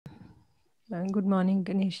Good morning,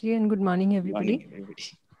 Ganeshji, and good morning, Morning, everybody.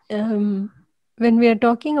 everybody. When we are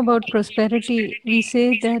talking about prosperity, we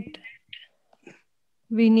say that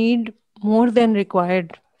we need more than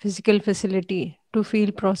required physical facility to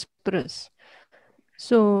feel prosperous.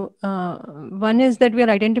 So, one is that we are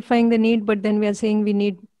identifying the need, but then we are saying we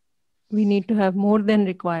need to have more than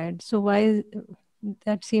required. So,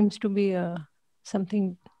 that seems to be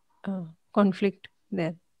something conflict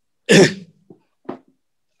there.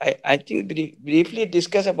 I think briefly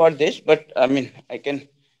discuss about this, but I mean, I can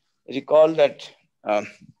recall that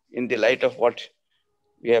in the light of what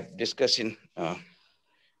we have discussed in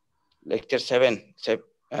lecture 7,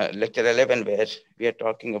 lecture 11, where we are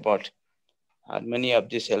talking about harmony of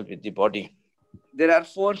the self with the body. There are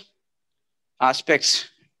four aspects,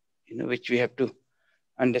 which we have to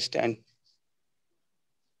understand.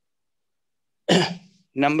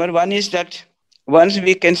 Number one is that once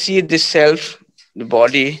we can see the self, the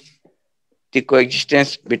body, the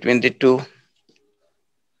coexistence between the two,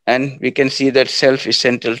 and we can see that self is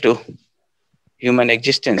central to human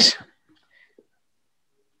existence.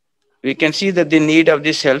 We can see that the need of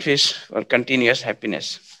the self is for continuous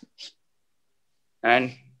happiness,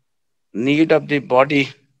 and need of the body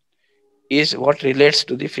is what relates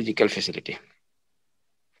to the physical facility.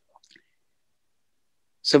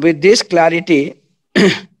 So with this clarity,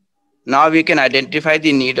 now we can identify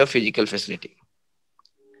the need of physical facility.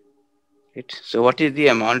 Right? So what is the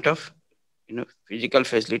amount of physical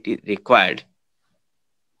facility required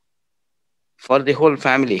for the whole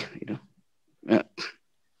family? Uh,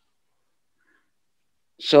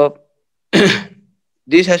 So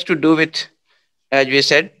this has to do with, as we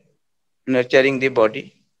said, nurturing the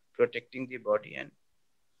body, protecting the body, and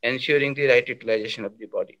ensuring the right utilization of the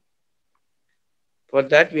body. For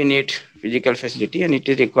that, we need physical facility, and it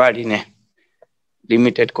is required in a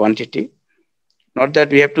limited quantity. Not that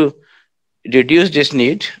we have to reduce this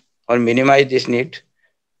need or minimize this need.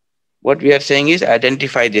 What we are saying is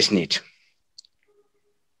identify this need.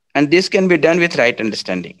 And this can be done with right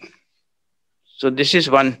understanding. So, this is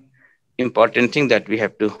one important thing that we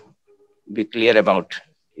have to be clear about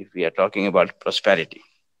if we are talking about prosperity.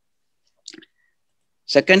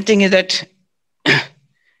 Second thing is that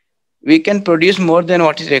we can produce more than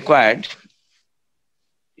what is required,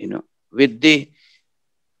 with the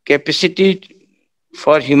capacity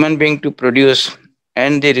for human being to produce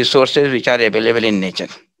and the resources which are available in nature.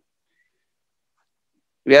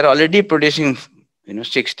 We are already producing,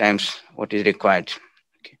 6 times what is required.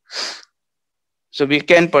 Okay. So we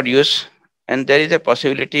can produce, and there is a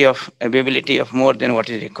possibility of availability of more than what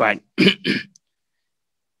is required.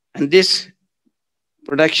 And this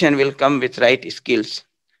production will come with right skills,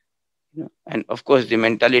 and of course the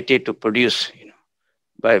mentality to produce,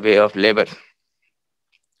 by way of labor.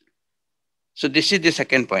 So this is the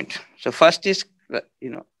second point. So first is,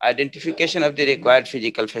 identification of the required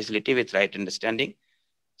physical facility with right understanding.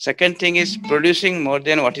 Second thing is producing more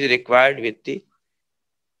than what is required with the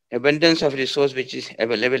abundance of resource which is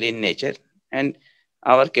available in nature and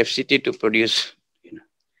our capacity to produce.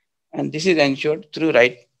 And this is ensured through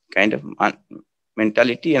right kind of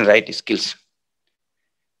mentality and right skills.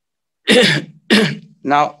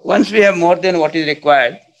 Now, once we have more than what is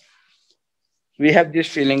required, we have this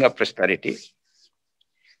feeling of prosperity.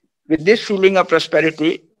 With this feeling of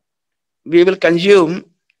prosperity, we will consume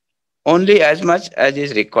only as much as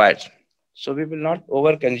is required. So we will not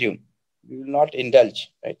overconsume. We will not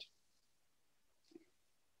indulge, right?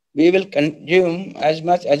 We will consume as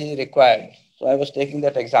much as is required. So I was taking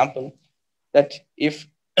that example that if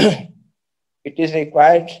it is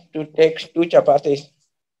required to take 2 chapatis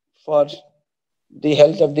for the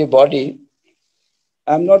health of the body,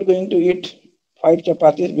 I'm not going to eat 5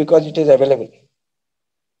 chapatis because it is available.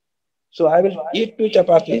 So I will eat 2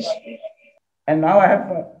 chapatis, and now I have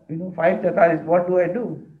 5 chapatis. What do I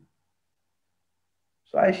do?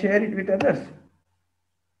 So I share it with others.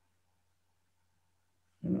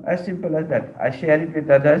 As simple as that. I share it with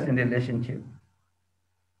others in relationship,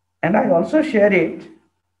 and I also share it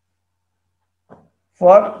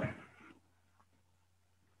for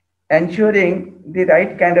ensuring the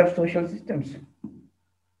right kind of social systems.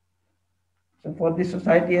 So for the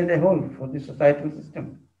society as a whole, for the societal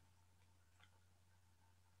system.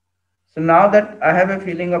 So now that I have a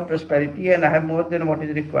feeling of prosperity and I have more than what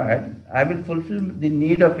is required, I will fulfill the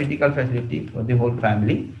need of physical facility for the whole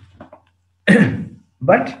family.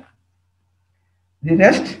 But the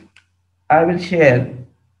rest I will share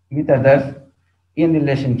with others in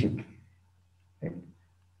relationship, right,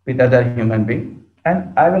 with other human beings.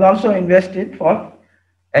 And I will also invest it for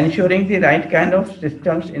ensuring the right kind of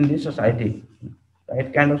systems in the society,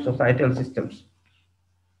 right kind of societal systems.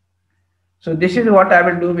 So this is what I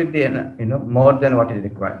will do with the more than what is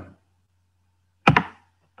required.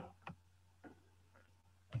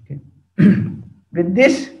 Okay. With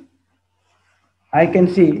this, I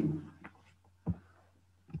can see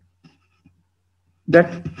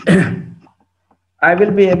that I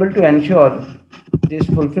will be able to ensure this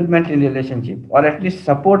fulfillment in relationship, or at least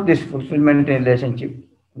support this fulfillment in relationship,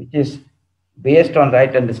 which is based on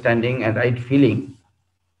right understanding and right feeling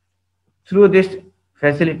through this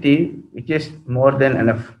facility, which is more than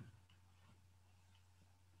enough.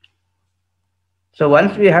 So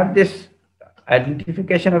once we have this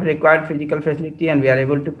identification of required physical facility and we are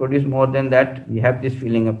able to produce more than that, we have this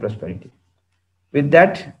feeling of prosperity. With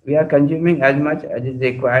that, we are consuming as much as is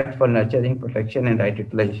required for nurturing, protection, and right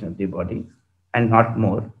utilization of the body, and not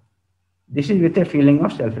more. This is with a feeling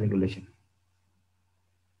of self-regulation.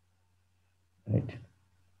 Right?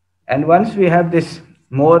 And once we have this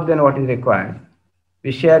more than what is required,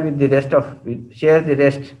 we share the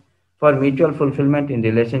rest for mutual fulfillment in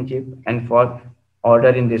relationship and for order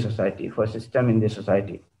in the society, for system in the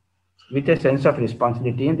society, with a sense of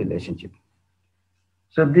responsibility in relationship.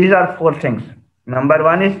 So these are four things. Number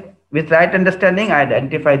one is with right understanding, I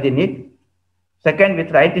identify the need. Second, with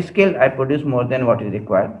right skill, I produce more than what is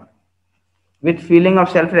required. With feeling of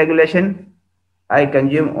self-regulation, I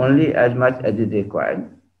consume only as much as is required.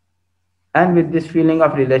 And with this feeling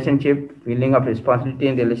of relationship, feeling of responsibility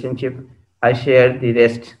in relationship, I share the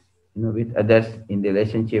rest with others in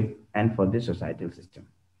relationship and for the societal system.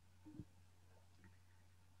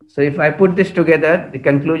 So if I put this together, the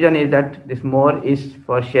conclusion is that this more is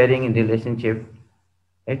for sharing in relationship,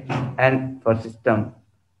 right? And for system,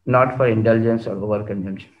 not for indulgence or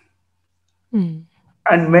overconsumption. Mm.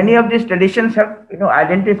 And many of these traditions have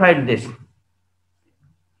identified this.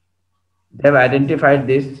 They have identified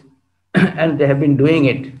this and they have been doing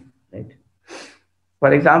it. Right?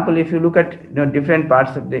 For example, if you look at different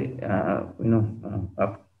parts of the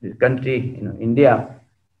of the country, India,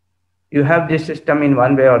 you have this system in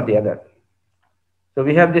one way or the other. So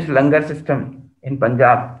we have this langar system in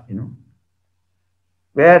Punjab,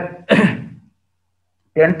 where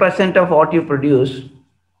 10% of what you produce,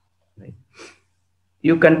 right,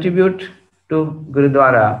 you contribute to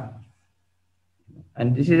Gurudwara,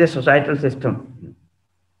 and this is a societal system.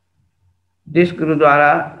 This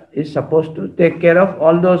Gurudwara is supposed to take care of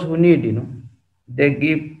all those who need. They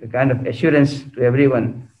give a kind of assurance to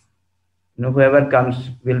everyone. Whoever comes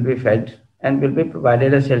will be fed and will be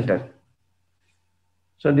provided a shelter.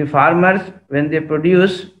 So the farmers, when they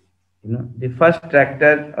produce, the first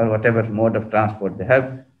tractor or whatever mode of transport they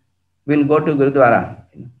have, will go to Gurudwara.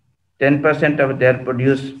 10% of their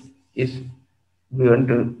produce is given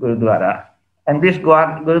to Gurudwara. And this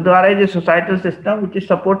Gurudwara is a societal system which is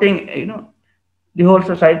supporting, the whole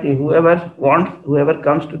society. Whoever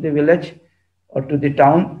comes to the village or to the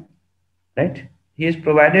town, right? He is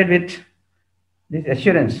provided with this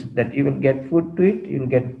assurance that you will get food to eat, you will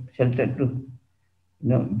get shelter to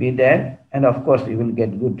be there, and of course you will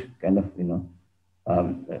get good kind of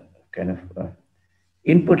um, uh, kind of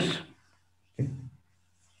inputs,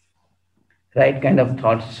 right kind of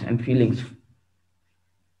thoughts and feelings.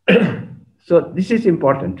 So this is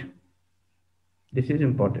important. This is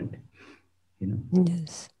important. You know.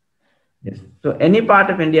 Yes. Yes. So any part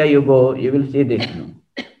of India you go, you will see this.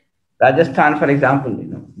 Rajasthan, for example,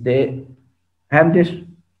 they have this,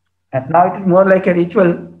 and now it is more like a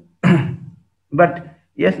ritual, but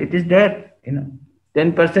yes, it is there.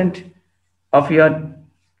 10% of your,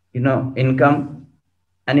 income,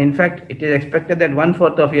 and in fact, it is expected that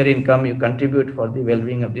 1/4 of your income you contribute for the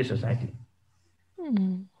well-being of the society.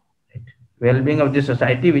 Mm. Right? Well-being of the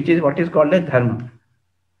society, which is what is called as dharma.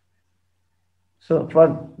 So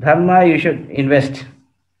for dharma, you should invest,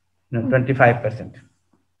 25%.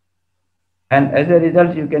 And as a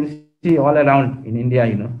result, you can see all around in India,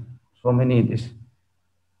 so many this,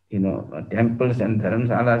 temples and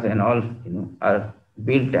dharamsalas and all, are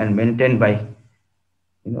built and maintained by,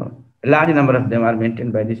 a large number of them are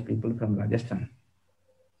maintained by these people from Rajasthan.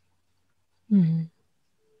 Mm.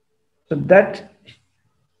 So that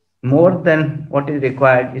more than what is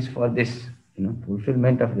required is for this,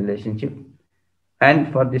 fulfillment of relationship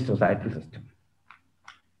and for this societal system.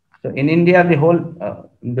 So in India, the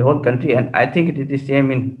whole country, and I think it is the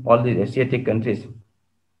same in all the Asiatic countries,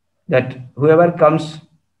 that whoever comes,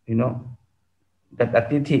 that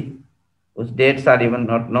Atithi, whose dates are even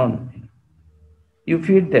not known, you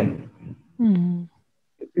feed them. Mm.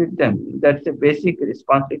 You feed them. That's a basic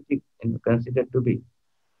responsibility considered to be.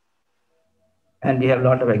 And we have a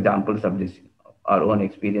lot of examples of this, our own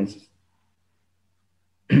experiences.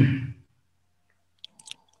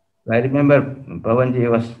 I remember Pavanji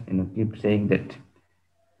was, keep saying that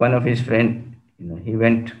one of his friend, he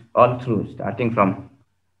went all through, starting from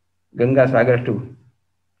Ganga Sagar to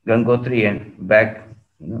Gangotri and back,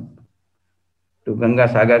 to Ganga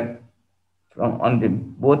Sagar from on the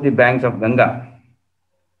both the banks of Ganga.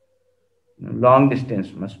 Long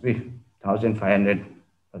distance must be 1,500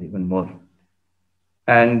 or even more.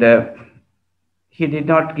 And he did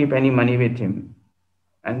not keep any money with him.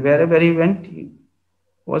 And wherever he went, he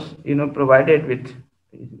was, provided with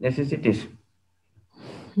necessities.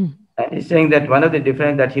 And he's saying that one of the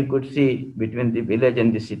difference that he could see between the village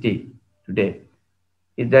and the city today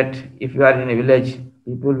is that if you are in a village,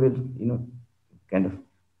 people will, kind of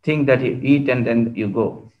think that you eat and then you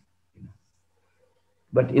go.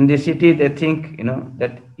 But in the city, they think,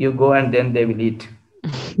 that you go and then they will eat.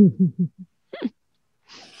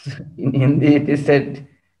 In Hindi, it is said,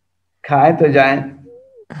 "Khaye to jaye,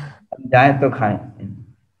 jaye to khaye."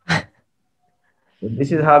 So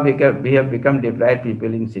this is how we have become deprived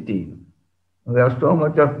people in city. We have so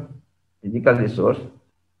much of physical resource.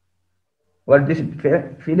 But this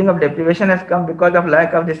feeling of deprivation has come because of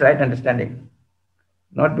lack of this right understanding,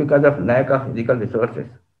 not because of lack of physical resources.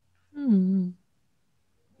 Mm.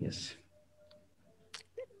 Yes.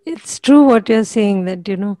 It's true what you're saying that,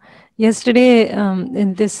 yesterday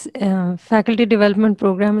in this faculty development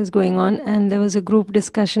program is going on, and there was a group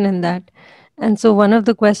discussion in that. And so one of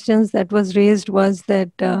the questions that was raised was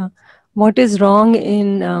that what is wrong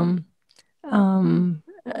in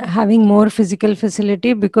having more physical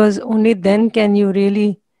facility, because only then can you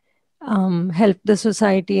really help the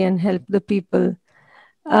society and help the people.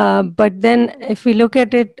 But then if we look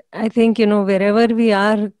at it, I think, wherever we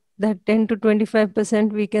are, that 10 to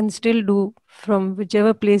 25% we can still do from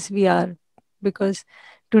whichever place we are. Because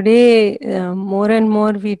today, more and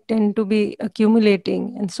more we tend to be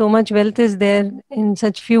accumulating, and so much wealth is there in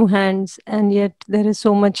such few hands, and yet there is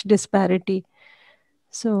so much disparity.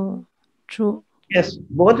 So, true. Yes,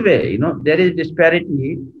 both way, there is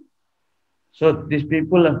disparity. So these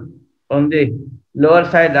people on the lower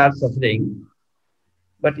side are suffering,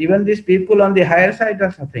 but even these people on the higher side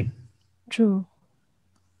are suffering. True.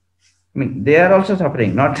 I mean, they are also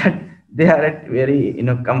suffering, not that they are at very,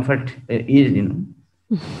 comfort ease,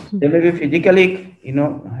 They may be physically,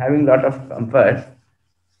 having lot of comfort,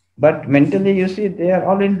 but mentally, you see, they are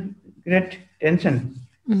all in great tension.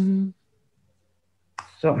 Mhm.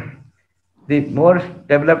 So the more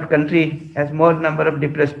developed country has more number of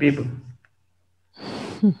depressed people.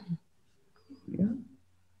 Yeah.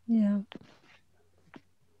 Yeah.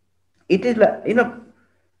 It is like,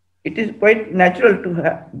 it is quite natural to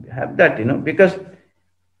have that, because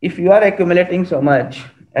if you are accumulating so much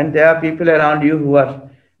and there are people around you who are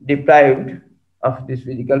deprived of these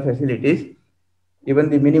physical facilities, even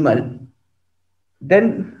the minimal,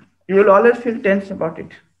 then you will always feel tense about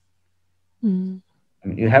it. Mm. I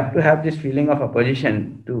mean, you have to have this feeling of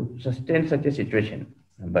opposition to sustain such a situation,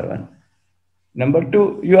 number one. Number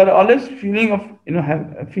two, you are always feeling of,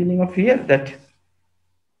 have a feeling of fear that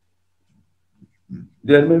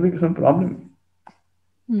there may be some problem.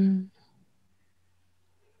 Mm.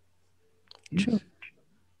 True. Yes.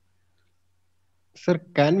 Sir,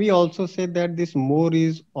 can we also say that this more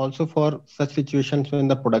is also for such situations when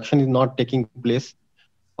the production is not taking place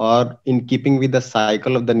or in keeping with the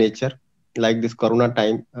cycle of the nature, like this Corona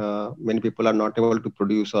time, many people are not able to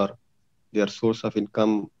produce or their source of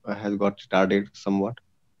income has got started somewhat.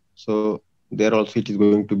 So there also it is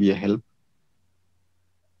going to be a help.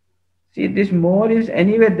 See, this more is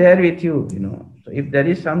anyway there with you, So if there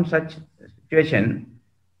is some such situation,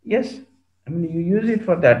 yes, I mean, you use it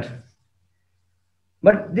for that.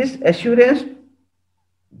 But this assurance,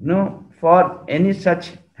 for any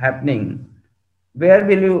such happening, where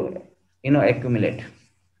will you, accumulate?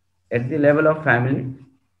 At the level of family?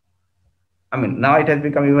 I mean, now it has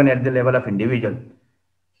become even at the level of individual.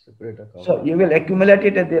 Separate account. So you will accumulate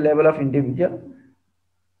it at the level of individual,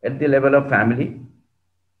 at the level of family,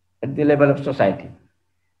 at the level of society.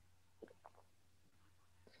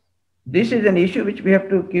 This is an issue which we have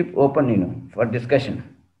to keep open, for discussion.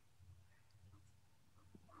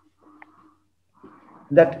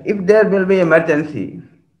 That if there will be emergency,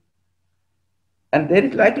 and there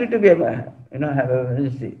is likely to be a, have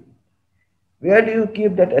emergency, where do you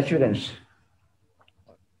keep that assurance?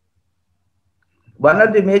 One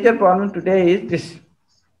of the major problems today is this,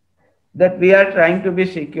 that we are trying to be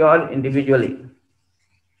secure individually.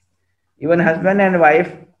 Even husband and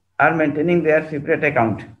wife are maintaining their separate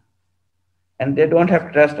account, and they don't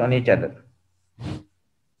have trust on each other.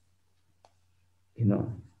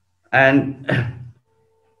 And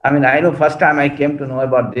I mean, I know first time I came to know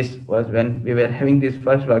about this was when we were having this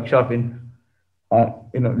first workshop in,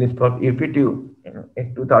 this for UP2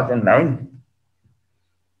 in 2009.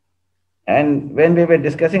 And when we were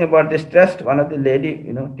discussing about this trust, one of the lady,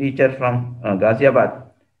 teacher from Ghaziabad,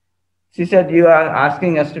 she said, "You are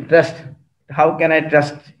asking us to trust. How can I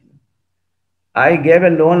trust?" I gave a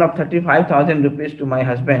loan of 35,000 rupees to my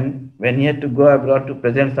husband when he had to go abroad to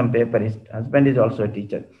present some paper. His husband is also a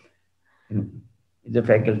teacher. You know, he's a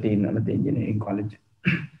faculty in one of the engineering college.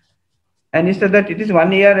 And he said that it is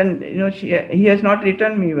 1 year and he has not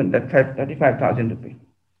returned me even that 35,000 rupees.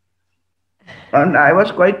 And I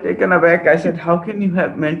was quite taken aback. I said, how can you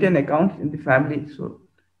have maintain accounts in the family so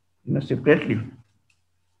separately?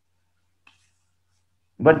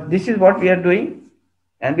 But this is what we are doing,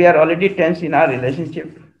 and we are already tense in our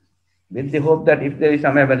relationship with the hope that if there is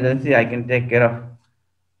some emergency, I can take care of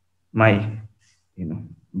my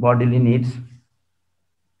bodily needs.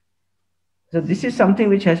 So this is something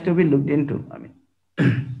which has to be looked into. I mean,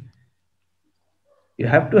 you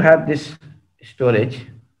have to have this storage,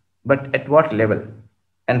 but at what level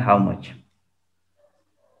and how much?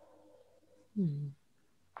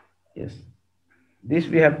 Yes, this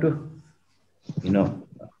we have to,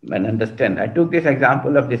 understand. I took this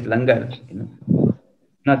example of this langar.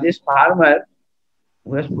 Now this farmer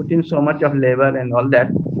who has put in so much of labor and all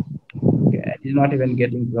that, okay, is not even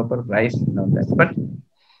getting proper price and all that. But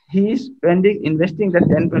he is investing the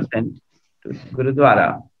 10% to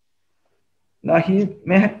Gurudwara. Now he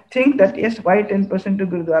may think that yes, why 10% to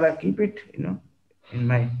Gurudwara? Keep it, in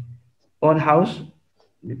my own house,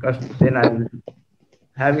 because then I will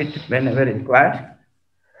have it whenever required.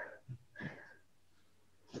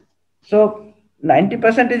 So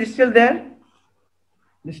 90% is still there.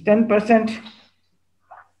 This 10%,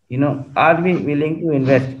 are we willing to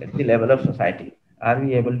invest at the level of society? Are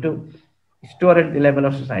we able to store at the level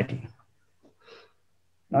of society?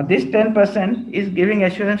 Now this 10% is giving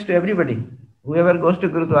assurance to everybody. Whoever goes to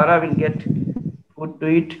Gurudwara will get food to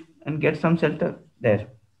eat and get some shelter there.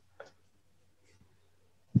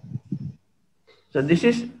 So this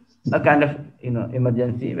is a kind of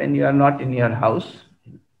emergency when you are not in your house,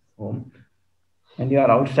 home, and you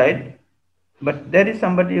are outside, but there is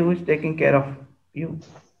somebody who is taking care of you.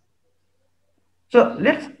 So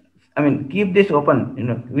let's, keep this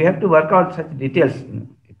open. We have to work out such details,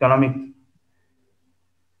 economic,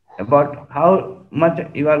 about how much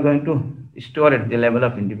you are going to store at the level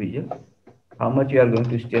of individual, how much you are going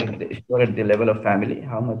to store at the level of family,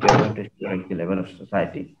 how much you are going to store at the level of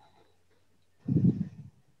society.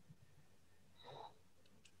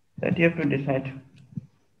 That you have to decide.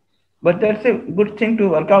 But that's a good thing to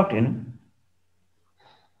work out,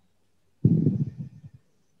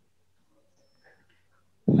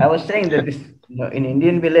 I was saying that this, in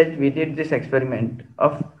Indian village, we did this experiment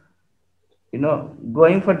of,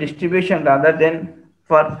 going for distribution rather than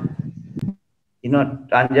for,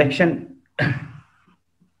 transaction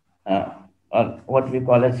or what we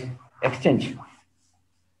call as exchange.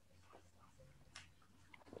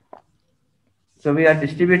 So we are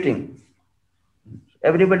distributing.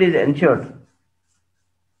 Everybody is ensured.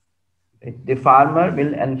 The farmer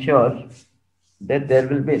will ensure that there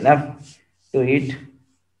will be enough to eat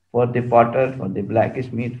for the potter, for the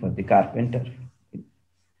blacksmith, for the carpenter.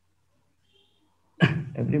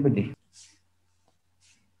 Everybody.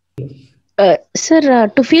 Sir,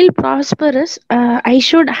 to feel prosperous, I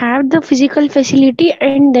should have the physical facility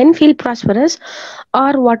and then feel prosperous,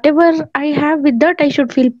 or whatever I have with that, I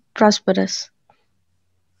should feel prosperous.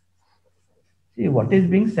 See, what is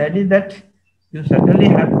being said is that you certainly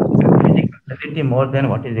have physical facility more than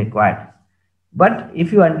what is required. But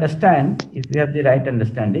if you understand, if you have the right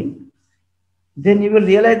understanding, then you will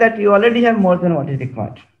realize that you already have more than what is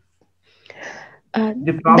required.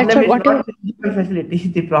 The problem is not the physical facility.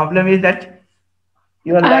 The problem is that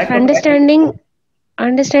your lack of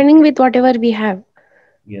understanding with whatever we have.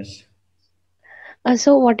 Yes.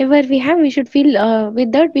 So whatever we have, we should feel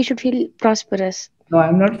with that we should feel prosperous. No,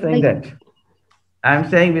 I'm not saying that. I'm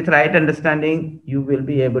saying with right understanding, you will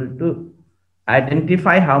be able to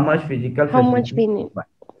identify how much physical how much we need.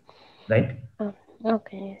 Right?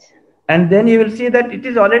 Okay. Yes. And then you will see that it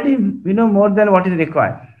is already more than what is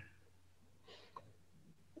required.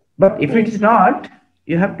 But if it is not,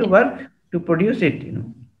 you have to work to produce it.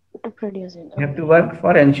 To produce it. You have to work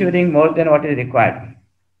for ensuring more than what is required.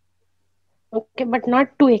 Okay, but not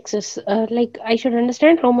to excess. Like I should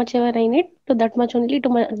understand how much ever I need, to that much only,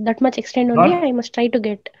 that much extent only, I must try to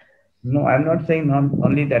get. No, I'm not saying not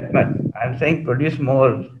only that much. I'm saying produce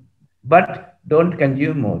more, but don't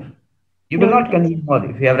consume more. You will not consume more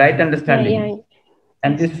if you have right understanding. Yeah.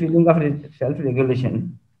 And this feeling of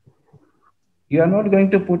self-regulation, You are not going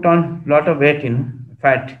to put on lot of weight,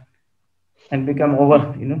 fat, and become over,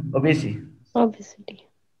 obese, Obesity.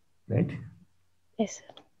 right? Yes,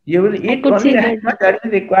 sir. You will I eat could only see that that. much that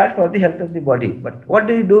is required for the health of the body. But what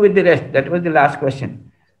do you do with the rest? That was the last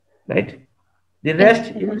question, right? The Yes,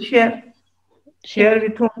 rest sir. you will share. Share. Share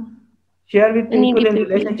with whom? Share with The needy people in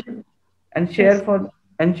people. relationship, and share Yes. for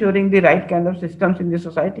ensuring the right kind of systems in the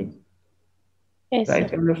society, Yes, sir. right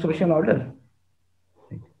kind of social order.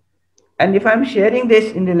 And if I'm sharing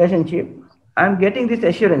this in relationship, I'm getting this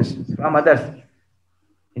assurance from others.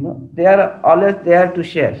 They are always there to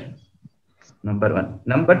share. Number one.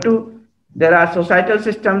 Number two, there are societal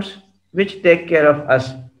systems which take care of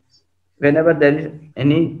us whenever there is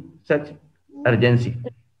any such urgency,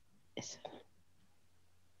 Yes, sir.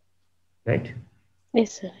 right?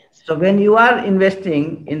 Yes, sir. Yes, So when you are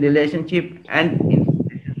investing in relationship and in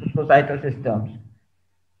societal systems,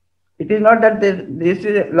 it is not that this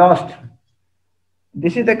is lost.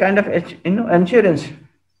 This is the kind of insurance.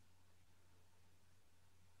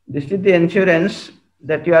 This is the insurance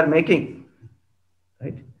that you are making,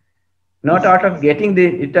 right? Not yes. out of getting the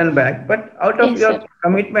return back, but out of Yes, sir. your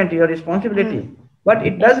commitment, your responsibility. But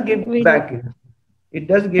it Yes, does sir. give Will. back. It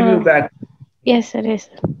does give you back. Yes, sir. Yes,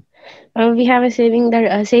 sir. We have a saying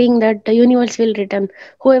that the universe will return.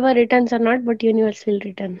 Whoever returns or not, but universe will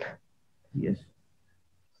return. Yes,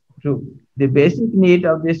 true. The basic need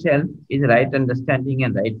of the self is right understanding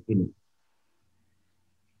and right feeling,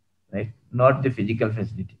 right? Not the physical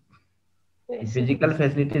facility. The Yes, sir. physical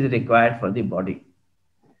facility is required for the body.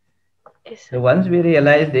 Yes, sir. So once we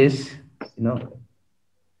realize this, you know,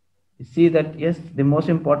 you see that yes, the most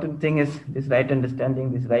important thing is this right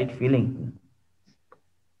understanding, this right feeling.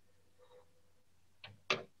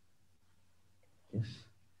 Yes,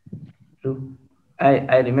 true.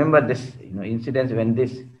 I remember this incidents when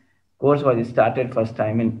this course was started first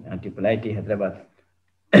time in Triple IT Hyderabad.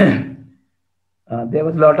 There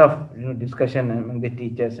was a lot of discussion among the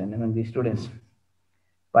teachers and among the students,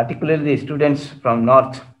 particularly the students from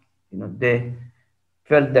north. They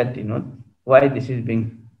felt that why this is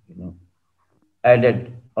being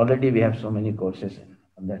added. Already we have so many courses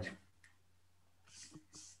on that.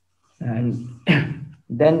 And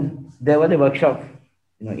then there was a workshop,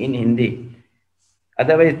 in Hindi.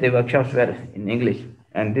 Otherwise, the workshops were in English,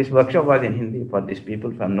 and this workshop was in Hindi for these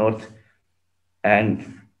people from North.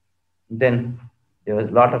 And then there was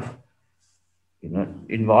a lot of,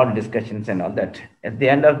 involved discussions and all that. At the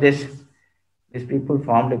end of this, these people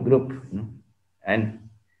formed a group, and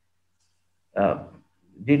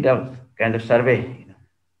did a kind of survey,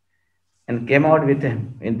 and came out with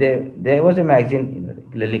there was a magazine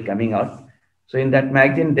regularly coming out. So in that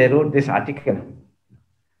magazine they wrote this article,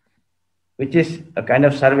 which is a kind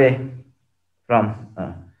of survey from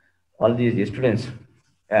all these students.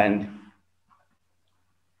 And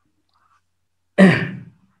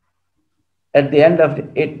at the end of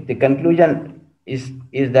it, the conclusion is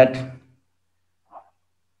that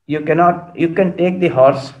you can take the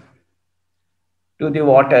horse to the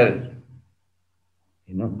water,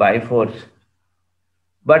 by force,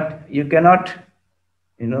 but you cannot,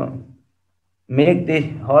 you know, make the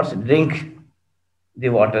horse drink the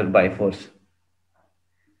water by force.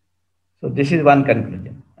 So this is one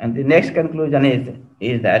conclusion. And the next conclusion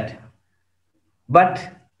is that, but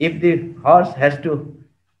if the horse has to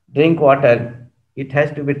drink water, it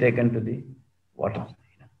has to be taken to the water.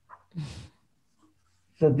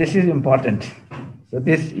 So this is important. So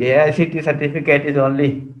this AICT certificate is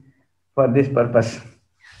only for this purpose.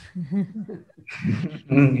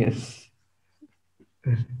 Yes.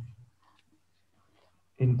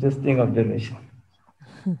 Interesting observation.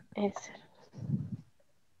 Yes, sir.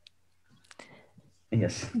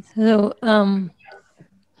 Yes. So,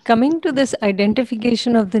 coming to this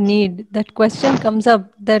identification of the need, that question comes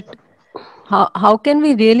up that how can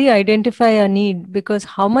we really identify a need? Because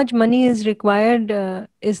how much money is required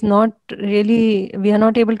is not really, we are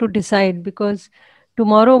not able to decide, because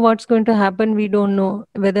tomorrow what's going to happen, we don't know.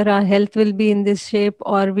 Whether our health will be in this shape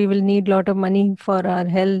or we will need a lot of money for our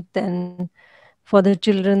health and for the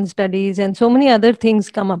children's studies, and so many other things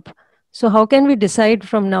come up. So how can we decide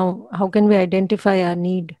from now? How can we identify our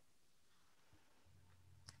need?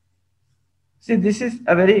 See, this is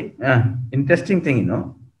a very interesting thing,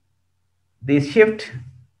 The shift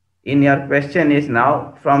in your question is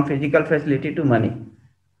now from physical facility to money.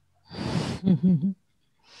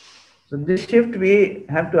 So this shift we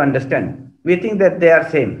have to understand. We think that they are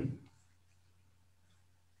same.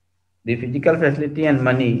 The physical facility and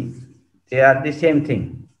money, they are the same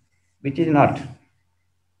thing, which is not.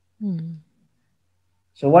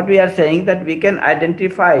 So what we are saying that we can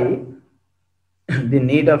identify the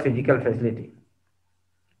need of physical facility.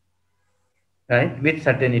 right, with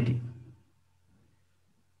certainty.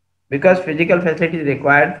 Because physical facility is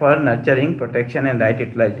required for nurturing, protection, and right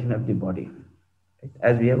utilization of the body, right,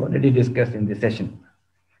 as we have already discussed in this session.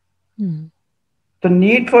 So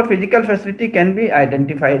need for physical facility can be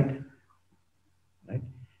identified. Right?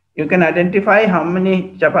 You can identify how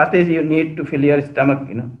many chapatis you need to fill your stomach,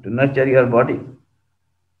 to nurture your body.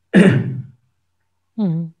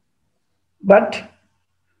 But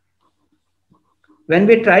when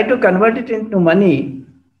we try to convert it into money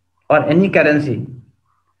or any currency,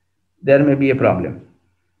 there may be a problem.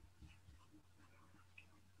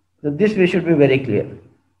 So this we should be very clear.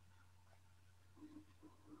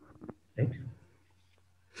 Right?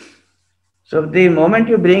 So the moment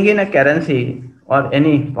you bring in a currency or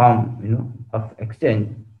any form, of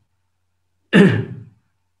exchange,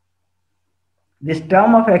 this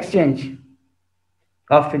term of exchange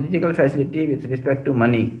of physical facility with respect to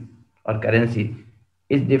money or currency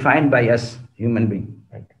is defined by us human being.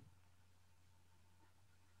 Right?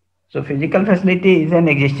 So physical facility is an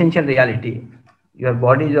existential reality. Your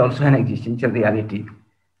body is also an existential reality.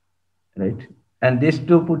 Right? And these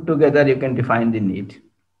two put together, you can define the need.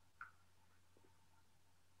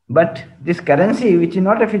 But this currency, which is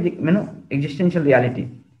not a existential reality,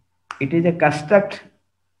 it is a construct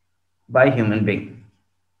by human being.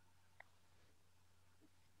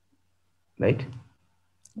 Right?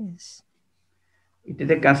 Yes. It is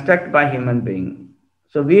a construct by human being.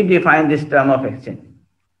 So we define this term of exchange.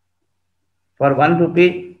 For 1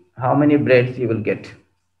 rupee, how many breads you will get?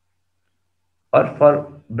 Or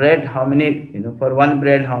for bread, how many, for 1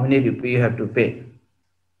 bread, how many rupee you have to pay?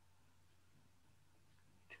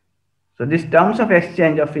 So this terms of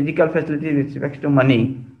exchange of physical facility with respect to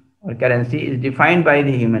money or currency is defined by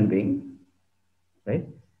the human being, right?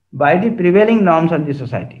 By the prevailing norms of the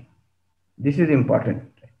society. This is important.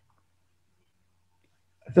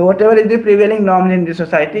 So whatever is the prevailing norms in the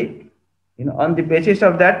society, on the basis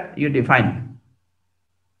of that you define.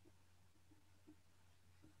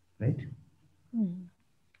 Right?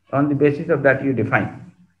 On the basis of that you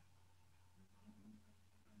define.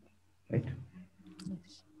 Right?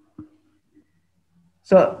 Yes.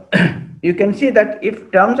 So you can see that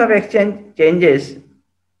if terms of exchange changes,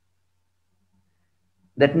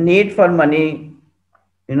 that need for money,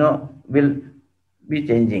 will be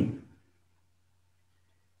changing.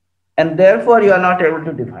 And therefore you are not able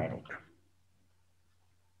to define it.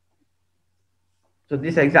 So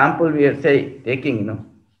this example we are taking,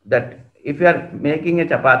 that if you are making a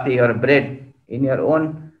chapati or a bread in your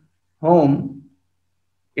own home,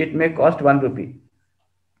 it may cost 1 rupee.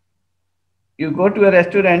 You go to a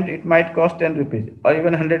restaurant, it might cost 10 rupees or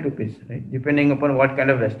even 100 rupees, right? Depending upon what kind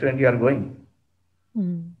of restaurant you are going.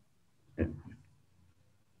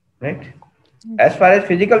 Right? As far as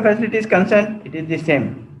physical facility is concerned, it is the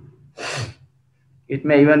same. It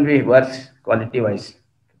may even be worse quality-wise.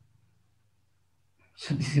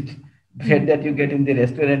 So this is bread that you get in the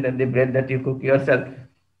restaurant and the bread that you cook yourself,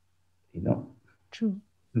 True.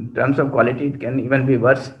 in terms of quality, it can even be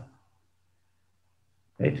worse.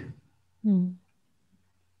 Right?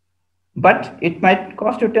 But it might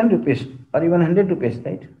cost you 10 rupees or even 100 rupees,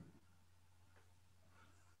 right?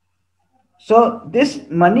 So this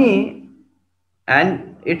money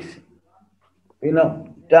and its,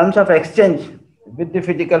 terms of exchange with the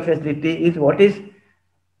physical facility is what is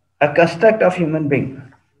a construct of human being.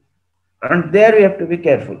 And there we have to be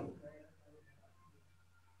careful.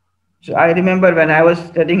 So I remember when I was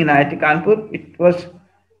studying in IIT Kanpur,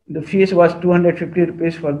 the fees was 250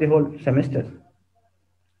 rupees for the whole semester.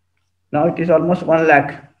 Now it is almost 1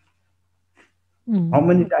 lakh. How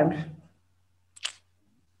many times?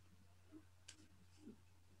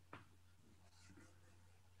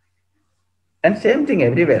 And same thing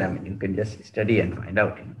everywhere. I mean, you can just study and find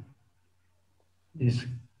out. This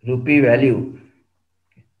rupee value.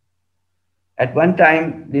 At one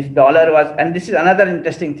time, this dollar was, and this is another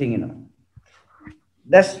interesting thing,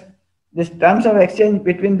 That's this terms of exchange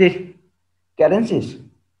between the currencies.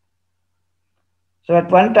 So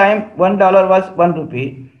at one time, $1 was 1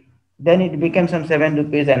 rupee, then it became some 7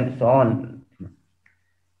 rupees and so on.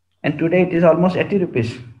 And today it is almost 80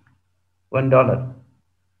 rupees, $1.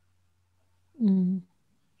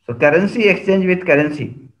 So currency exchange with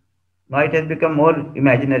currency. Now it has become more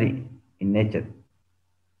imaginary in nature.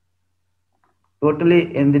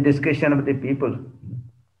 Totally in the discussion of the people,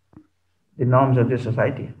 the norms of the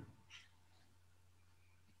society.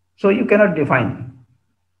 So you cannot define.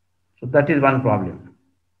 So that is one problem.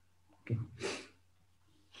 Okay.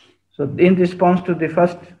 So in response to the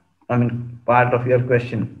first, part of your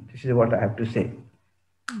question, this is what I have to say.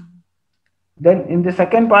 Then in the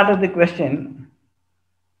second part of the question,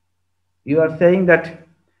 You are saying that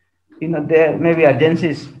there may be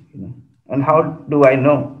urgencies, and how do I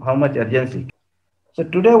know how much urgency? So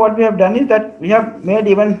today what we have done is that we have made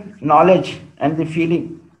even knowledge and the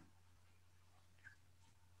feeling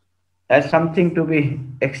as something to be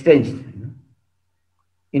exchanged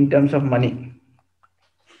in terms of money.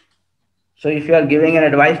 So if you are giving an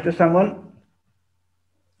advice to someone,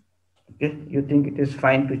 okay, you think it is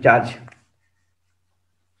fine to charge.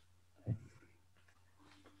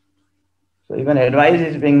 So even advice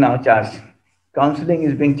is being now charged. Counseling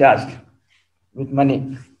is being charged with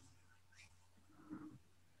money.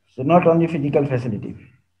 So not only physical facility.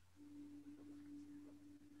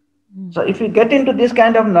 So if we get into this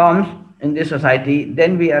kind of norms in this society,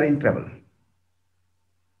 then we are in trouble.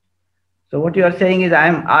 So what you are saying is I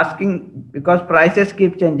am asking because prices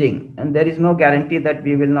keep changing and there is no guarantee that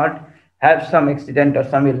we will not have some accident or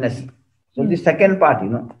some illness. So the Yes. second part,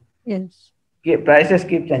 Yes. prices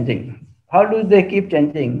keep changing. How do they keep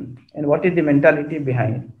changing and what is the mentality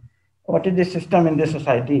behind? What is the system in this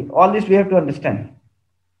society? All this we have to understand.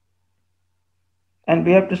 And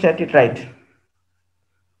we have to set it right.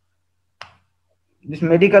 This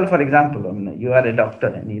medical, for example, you are a doctor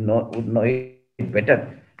and you would know it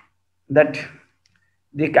better that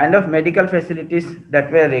the kind of medical facilities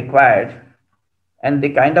that were required and the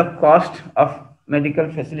kind of cost of medical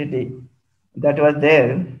facility that was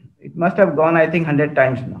there, it must have gone, I think, 100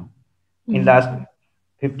 times now in last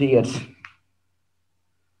 50 years.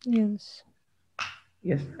 Yes.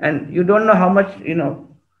 Yes, and you don't know how much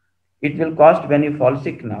it will cost when you fall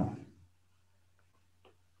sick now.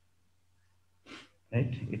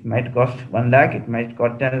 Right? It might cost 1 lakh, it might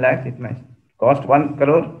cost 10 lakhs, it might cost 1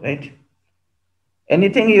 crore, right?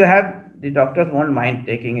 Anything you have, the doctors won't mind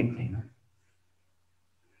taking it,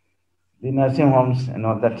 the nursing homes and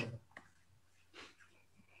all that.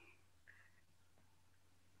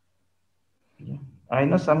 Yeah. I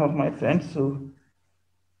know some of my friends who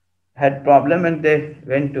had problem and they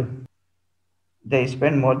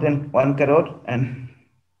spent more than 1 crore and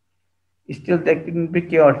still they couldn't be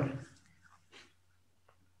cured.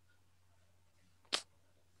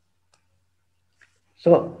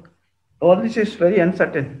 So all this is very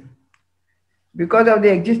uncertain because of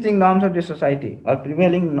the existing norms of the society or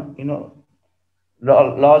prevailing,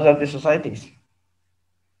 laws of the societies,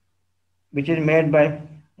 which is made by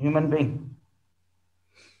human being.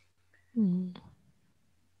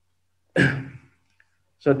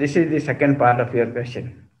 So this is the second part of your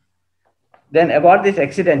question. Then about these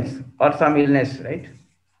accidents or some illness, right?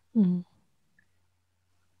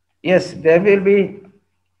 Yes, there will be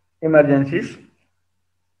emergencies,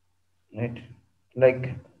 right?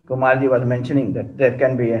 Like Kumarji was mentioning that there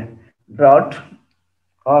can be a drought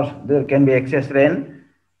or there can be excess rain,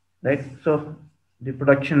 right? So the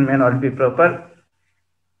production may not be proper.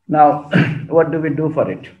 Now, what do we do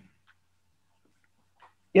for it?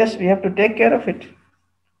 Yes, we have to take care of it.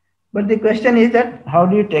 But the question is that how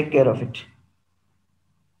do you take care of it?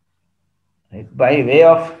 Right? By way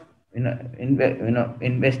of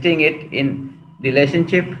investing it in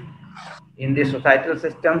relationship, in the societal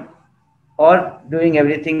system, or doing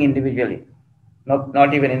everything individually,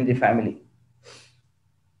 not even in the family.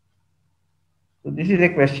 So this is a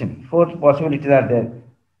question. 4 possibilities are there.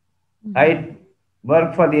 I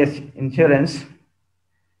work for the insurance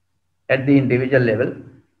at the individual level,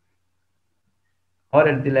 or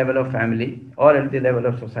at the level of family, or at the level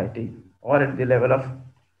of society, or at the level of,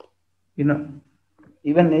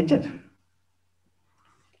 even nature.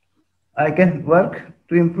 I can work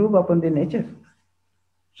to improve upon the nature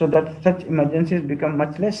so that such emergencies become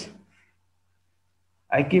much less.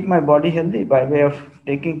 I keep my body healthy by way of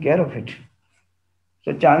taking care of it.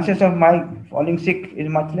 So chances of my falling sick is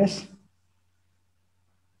much less.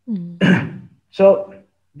 So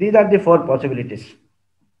these are the 4 possibilities.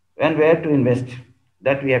 And where to invest,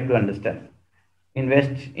 that we have to understand.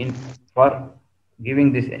 Invest in for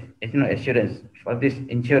giving this assurance, for this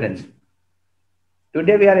insurance.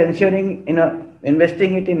 Today we are ensuring,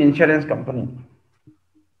 investing it in insurance company.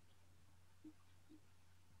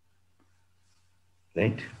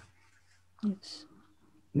 Right? Yes.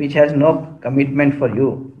 Which has no commitment for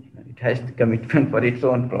you. It has the commitment for its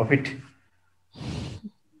own profit.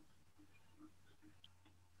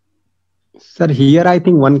 Sir, here I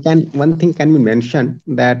think one thing can be mentioned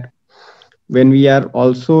that when we are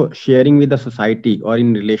also sharing with the society or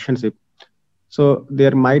in relationship, so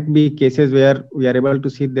there might be cases where we are able to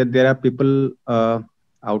see that there are people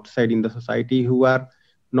outside in the society who are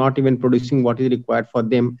not even producing what is required for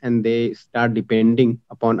them, and they start depending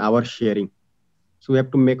upon our sharing. So we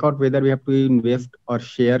have to make out whether we have to invest or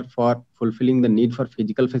share for fulfilling the need for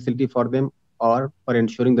physical facility for them, or for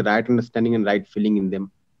ensuring the right understanding and right feeling in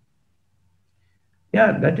them?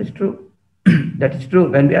 Yeah, that is true. That is true.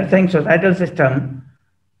 When we are saying societal system,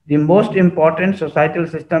 the most important societal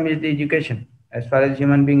system is the education as far as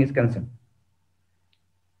human being is concerned.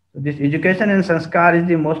 So this education and sanskar is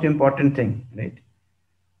the most important thing, right?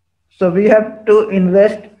 So we have to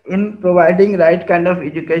invest in providing right kind of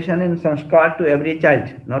education and sanskar to every child,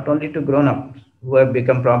 not only to grown-ups who have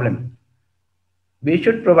become problem. We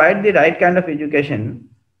should provide the right kind of education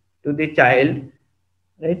to the child,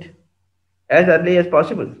 right, as early as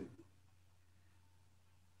possible.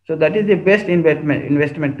 So that is the best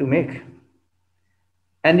investment to make.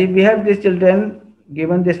 And if we have these children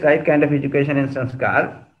given this right kind of education and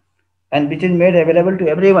sanskar, and which is made available to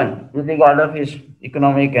everyone with regard of his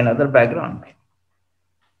economic and other background,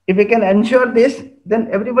 if we can ensure this, then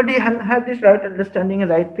everybody will have this right understanding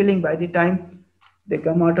and right feeling by the time they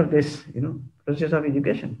come out of this, process of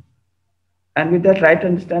education. And with that right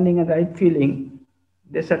understanding and right feeling,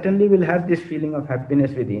 they certainly will have this feeling of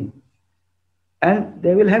happiness within. And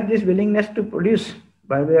they will have this willingness to produce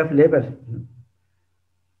by way of labor.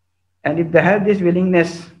 And if they have this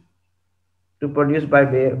willingness to produce by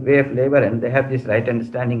way of labor and they have this right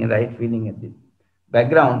understanding and right feeling at the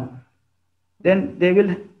background, then they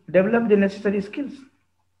will develop the necessary skills.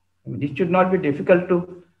 It should not be difficult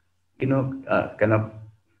to, kind of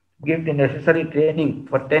give the necessary training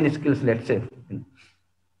for 10 skills, let's say.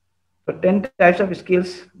 For 10 types of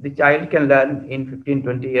skills, the child can learn in 15,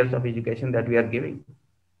 20 years of education that we are giving.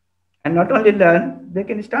 And not only learn, they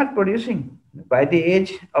can start producing. By the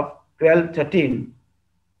age of 12, 13,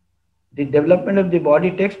 the development of the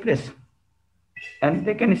body takes place and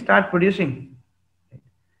they can start producing.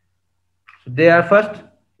 So they are first,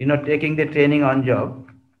 taking the training on job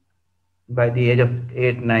by the age of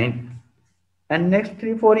 8, 9, and next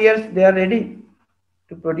 3, 4 years they are ready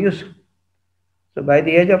to produce. So by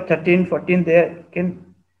the age of 13, 14, they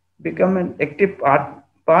can become an active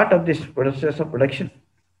part of this process of production.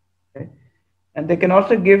 Okay? And they can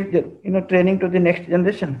also give the, training to the next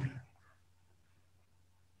generation.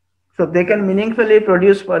 So they can meaningfully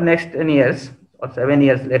produce for next 10 years or 7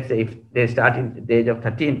 years, let's say, if they start at the age of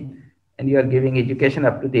 13 and you are giving education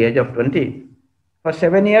up to the age of 20. For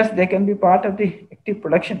 7 years, they can be part of the active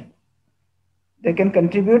production. They can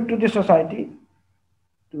contribute to the society,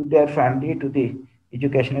 to their family, to the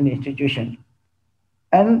educational institution.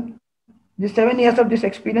 And the 7 years of this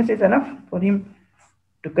experience is enough for him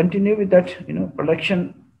to continue with that,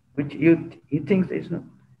 production, which he thinks is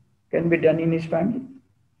can be done in his family.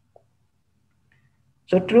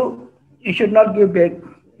 So true, you should not give big,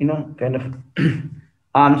 kind of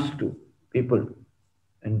alms to people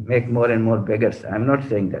and make more and more beggars. I'm not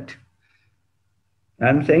saying that.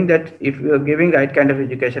 I'm saying that if you are giving right kind of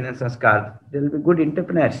education and sanskar, there will be good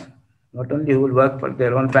entrepreneurs, not only who will work for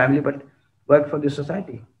their own family, but work for the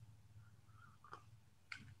society.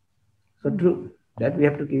 So true, that we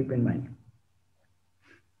have to keep in mind.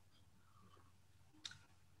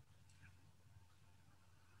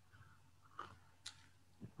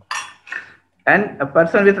 And a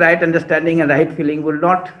person with right understanding and right feeling will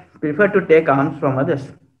not prefer to take alms from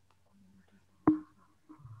others.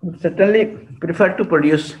 Would certainly prefer to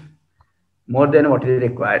produce more than what is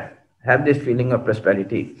required, have this feeling of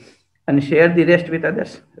prosperity, and share the rest with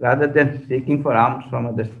others rather than seeking for alms from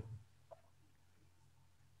others.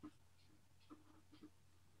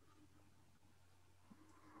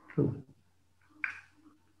 True.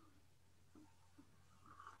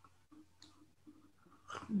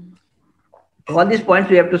 All these points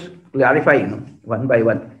we have to clarify, one by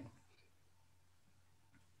one.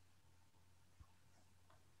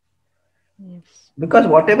 Yes. Because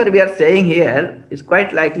whatever we are saying here is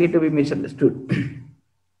quite likely to be misunderstood.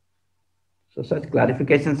 So such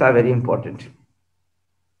clarifications are very important.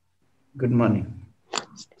 Good morning.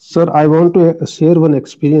 Sir, I want to share one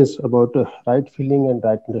experience about right feeling and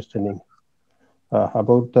right understanding,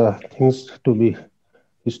 about the things to be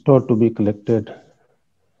stored, to be collected.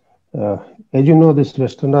 As you know, this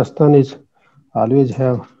Western Rajasthan is always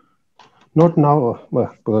have, not now,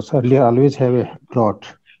 because earlier always have a drought.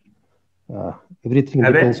 Everything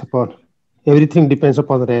depends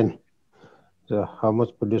upon the rain. So how much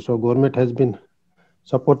produce? So government has been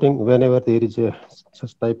supporting whenever there is a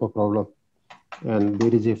such type of problem, and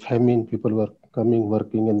there is a famine. People were coming,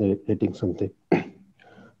 working, and they getting something.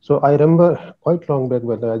 So I remember quite long back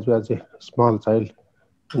when I was a small child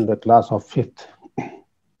in the class of 5th.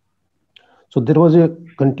 So there was a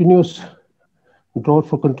continuous drought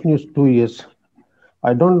for continuous 2 years.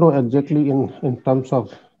 I don't know exactly in terms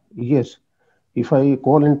of years. If I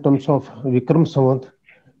call in terms of Vikram Samvat,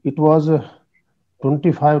 it was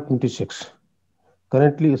 25, 26.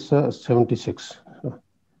 Currently, it's 76,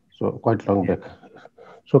 so quite long back.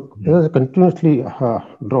 So there is continuously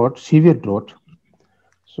drought, severe drought.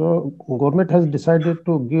 So government has decided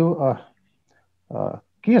to give a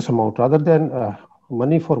case amount rather than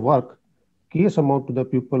money for work, case amount to the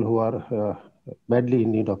people who are badly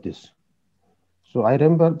in need of this. So I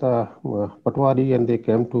remember the Patwari and they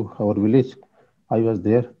came to our village. I was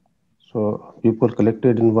there. So people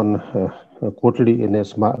collected in one kotadi in a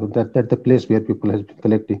smart, that the place where people has been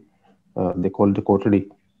collecting. They called the kotadi.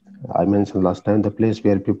 I mentioned last time the place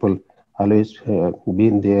where people always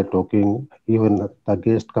been there talking. Even the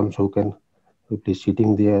guest comes who can be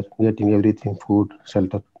sitting there, getting everything, food,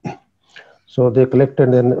 shelter. So they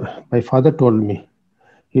collected, and my father told me.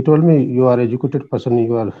 He told me, "You are educated person.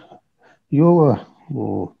 You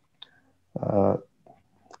uh,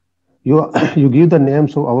 you you give the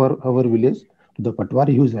names of our village to the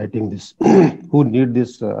Patwari who is writing this, who need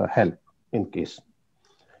this help in case."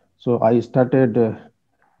 So I started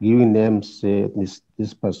giving names, say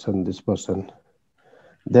this person, this person.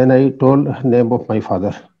 Then I told name of my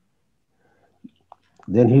father.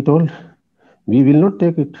 Then he told, "We will not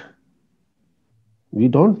take it. We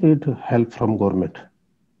don't need help from government."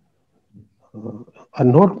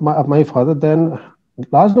 And not my father. Then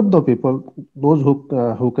last of the people, those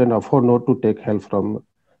who can afford not to take help from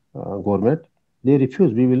government, they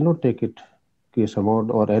refuse. We will not take it, case amount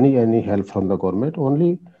or any help from the government.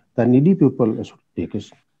 Only the needy people should take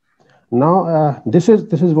it. Now this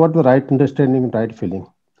is what the right understanding, right feeling.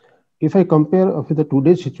 If I compare with the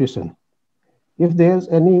today's situation, if there's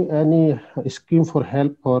any scheme for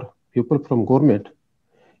help for people from government,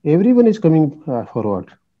 everyone is coming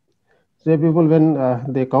forward. Say people when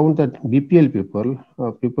they count that BPL people,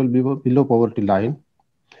 people below poverty line,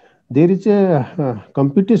 there is a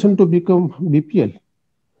competition to become BPL.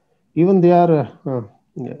 Even they are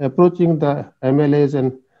approaching the MLAs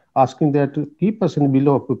and asking that keep us in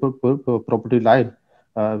below property line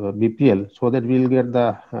BPL so that we'll get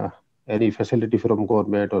the any facility from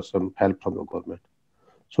government or some help from the government.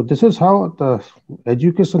 So this is how the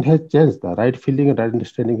education has changed. The right feeling and right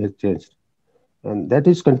understanding has changed, and that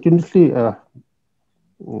is continuously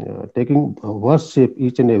taking worse shape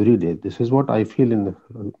each and every day. This is what I feel in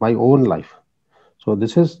my own life. So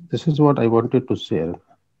this is what I wanted to share.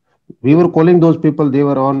 We were calling those people, they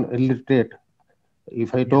were on illiterate.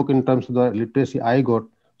 If I talk in terms of the literacy I got,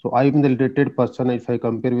 so I am the literate person. If I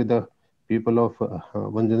compare with the people of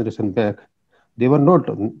one generation back, they were not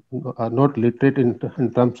literate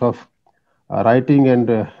in terms of writing and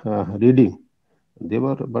reading. They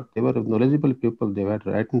were knowledgeable people. They had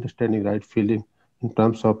right understanding, right feeling in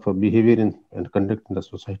terms of behavior and conduct in the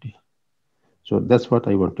society. So that's what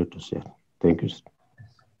I wanted to share. Thank you.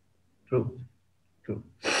 True.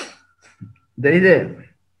 There is a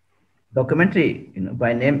documentary,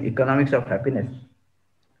 by name Economics of Happiness.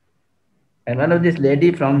 And one of this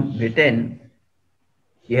lady from Britain,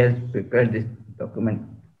 she has prepared this documentary.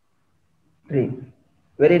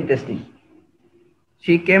 Very interesting.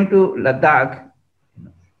 She came to Ladakh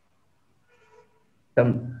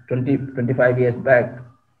some 25 years back.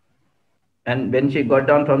 And when she got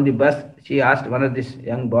down from the bus, she asked one of this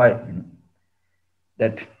young boy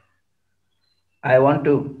that I want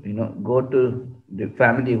to, go to the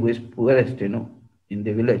family who is poorest, in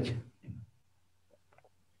the village.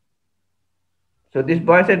 So this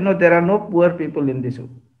boy said, no, there are no poor people in this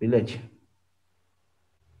village.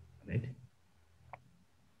 Right?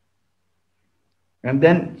 And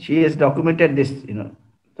then she has documented this,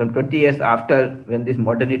 some 20 years after when this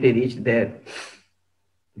modernity reached there,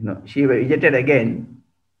 she visited again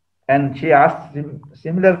and she asked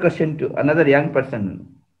similar question to another young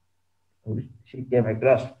person who she came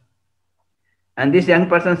across. And this young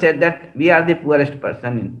person said that we are the poorest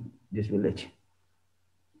person in this village.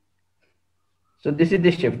 So this is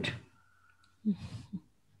the shift.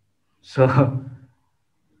 So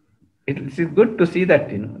it is good to see that,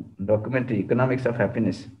 documentary Economics of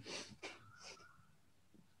Happiness.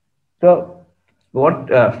 So what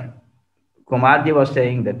Kumarji was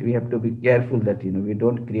saying, that we have to be careful that, we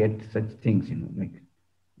don't create such things, like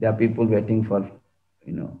there are people waiting for,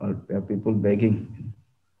 or there are people begging.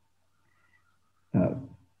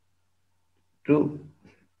 True.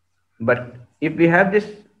 But if we have this,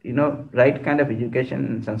 right kind of education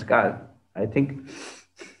and sanskar, I think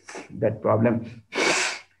that problem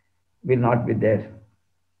will not be there.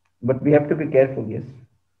 But we have to be careful, yes.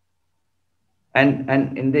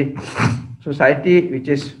 And in the society which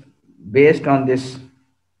is based on this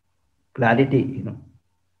clarity,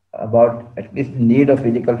 about at least the need of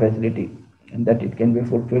physical facility, and that it can be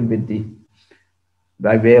fulfilled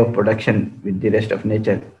by way of production with the rest of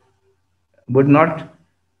nature, would not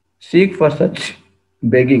seek for such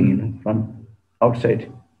begging, from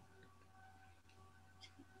outside.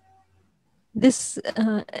 This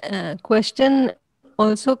question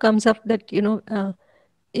also comes up that,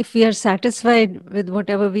 if we are satisfied with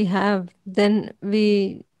whatever we have, then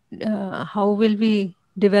how will we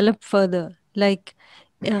develop further? Like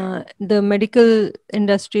the medical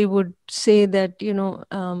industry would say that,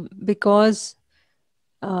 because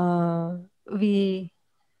we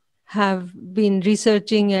have been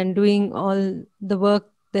researching and doing all the work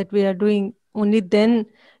that we are doing, only then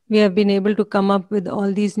we have been able to come up with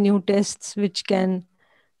all these new tests which can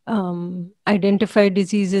identify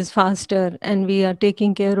diseases faster, and we are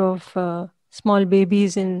taking care of small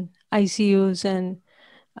babies in ICUs, and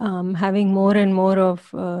having more and more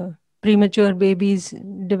of premature babies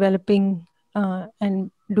developing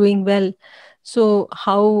and doing well. So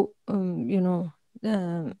how,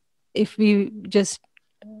 if we just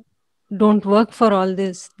don't work for all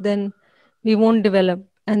this, then we won't develop.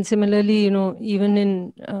 And similarly, even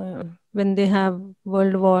in when they have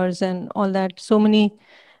world wars and all that,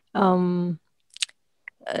 um,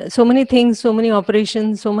 so many things, so many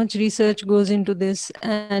operations, so much research goes into this.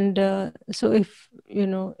 And so if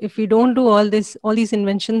we don't do all this, all these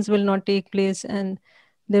inventions will not take place, and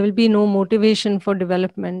there will be no motivation for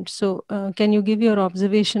development. So can you give your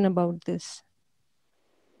observation about this?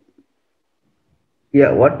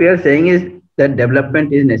 Yeah, what we are saying is that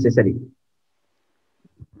development is necessary,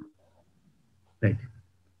 right?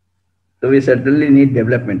 So we certainly need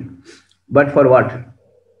development, but for what?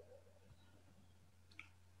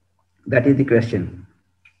 That is the question.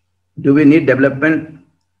 Do we need development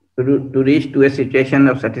to reach to a situation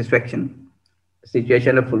of satisfaction, a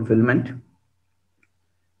situation of fulfillment,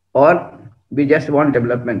 or we just want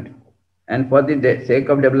development, and for the sake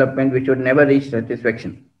of development we should never reach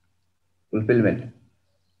satisfaction, fulfillment?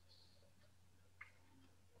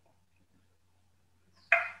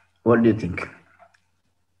 What do you think?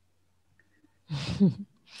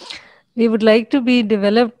 We would like to be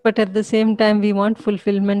developed, but at the same time we want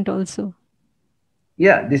fulfillment also.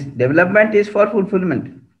 Yeah, this development is for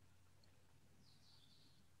fulfillment.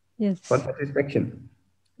 Yes. For satisfaction.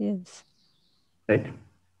 Yes. Right.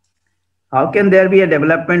 How can there be a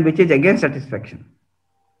development which is against satisfaction?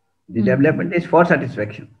 The development is for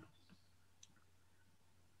satisfaction.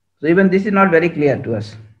 So even this is not very clear to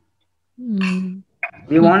us.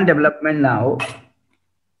 We want development now,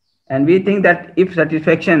 and we think that if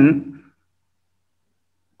satisfaction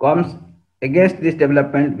comes against this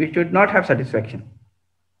development, we should not have satisfaction.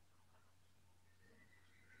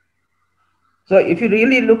 So if you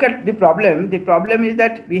really look at the problem is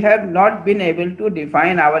that we have not been able to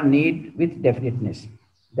define our need with definiteness.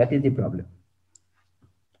 That is the problem.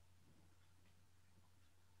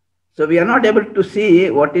 So we are not able to see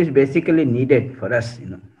what is basically needed for us,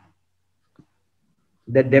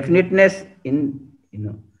 The definiteness in,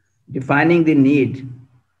 defining the need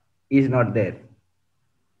is not there.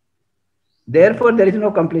 Therefore, there is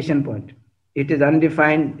no completion point. It is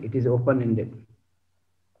undefined, it is open-ended.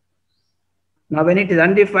 Now, when it is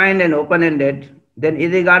undefined and open-ended, then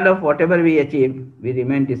irregardless of whatever we achieve, we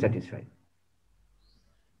remain dissatisfied.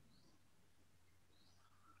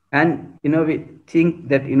 And, we think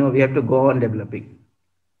that, we have to go on developing.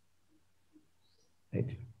 Right?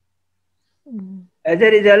 As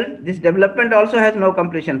a result, this development also has no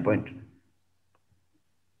completion point.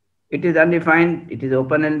 It is undefined, it is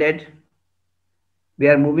open-ended. We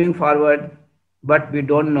are moving forward, but we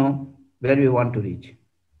don't know where we want to reach.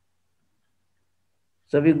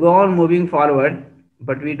 So we go on moving forward,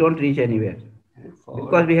 but we don't reach anywhere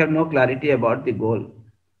because we have no clarity about the goal.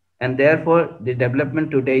 And therefore, the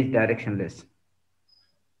development today is directionless.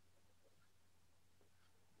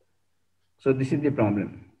 So this is the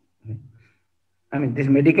problem. I mean, this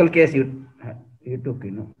medical case you took,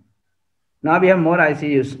 Now we have more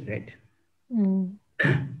ICUs, right?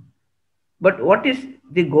 But what is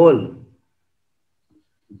the goal?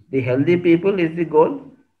 The healthy people is the goal,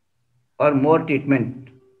 or more treatment?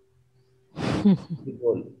 The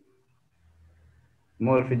goal.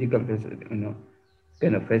 More physical facility,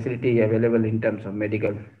 kind of facility available in terms of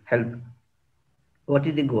medical help. What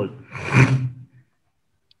is the goal?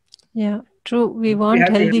 Yeah, true. We want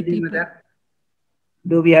healthy people. Mother?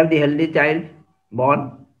 Do we have the healthy child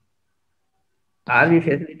born? Are we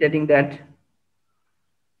facilitating that?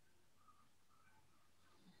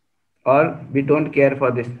 Or we don't care for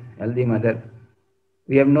this healthy mother?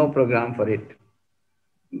 We have no program for it,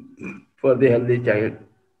 for the healthy child.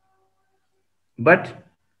 But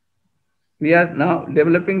we are now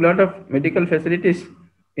developing a lot of medical facilities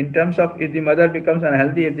in terms of if the mother becomes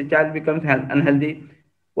unhealthy, if the child becomes unhealthy,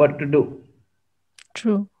 what to do?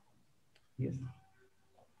 True. Yes.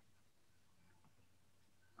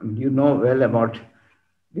 I mean, you know well about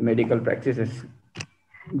the medical practices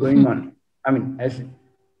going on. I mean, as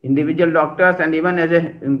individual doctors and even as a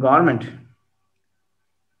government.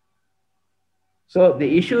 So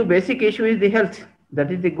the issue, basic issue is the health.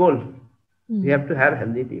 That is the goal. We have to have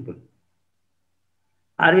healthy people.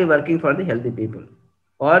 Are we working for the healthy people?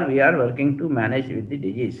 Or we are working to manage with the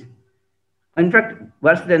disease? In fact,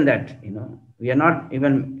 worse than that, we are not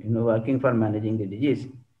even, working for managing the disease.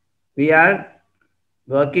 We are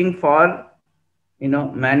working for,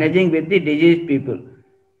 managing with the disease people.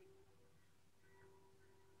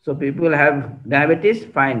 So people have diabetes,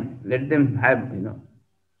 fine, let them have,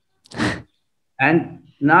 and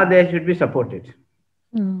now they should be supported.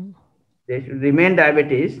 They should remain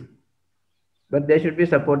diabetes, but they should be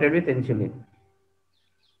supported with insulin.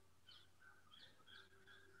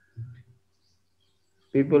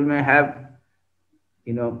 People may have,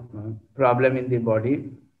 problem in the body,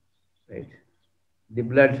 right? The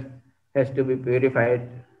blood has to be purified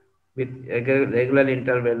with regular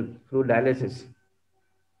interval through dialysis.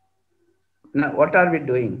 Now, what are we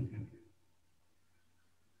doing?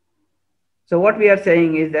 So what we are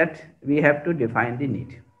saying is that we have to define the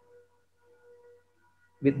need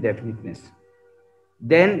with definiteness.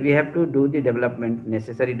 Then we have to do the development,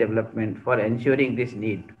 necessary development for ensuring this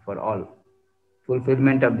need for all,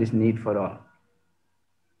 fulfillment of this need for all.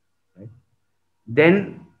 Right?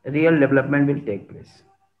 Then real development will take place.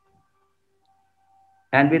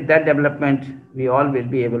 And with that development, we all will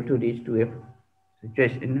be able to reach to a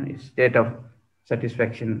situation, a state of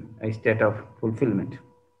satisfaction, a state of fulfillment.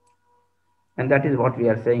 And that is what we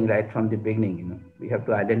are saying right from the beginning. We have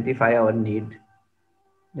to identify our need,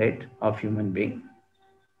 right, of human being.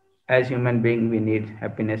 As human being, we need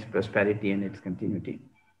happiness, prosperity, and its continuity.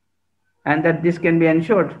 And that this can be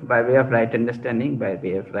ensured by way of right understanding, by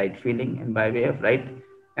way of right feeling, and by way of right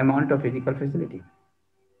amount of physical facility.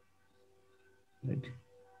 Right.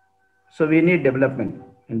 So we need development,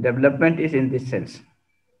 and development is in this sense.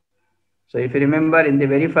 So if you remember, in the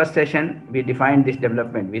very first session, we defined this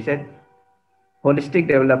development. We said holistic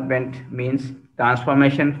development means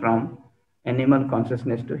transformation from animal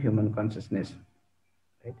consciousness to human consciousness,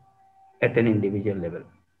 right, at an individual level.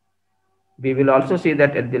 We will also see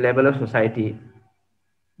that at the level of society,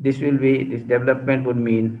 this development would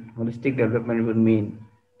mean, holistic development would mean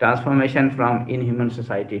transformation from inhuman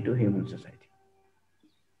society to human society.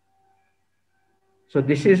 So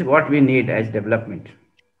this is what we need as development.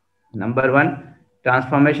 Number one,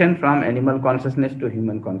 transformation from animal consciousness to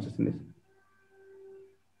human consciousness.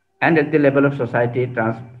 And at the level of society,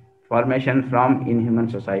 transformation from inhuman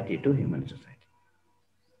society to human society.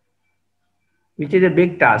 Which is a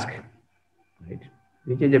big task, right?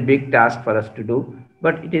 Which is a big task for us to do,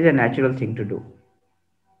 but it is a natural thing to do.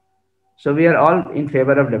 So we are all in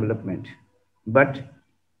favor of development, but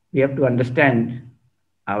we have to understand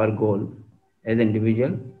our goal as an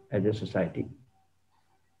individual, as a society.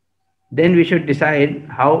 Then we should decide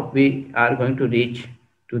how we are going to reach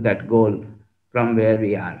to that goal from where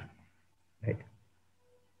we are. Right?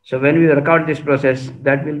 So when we work out this process,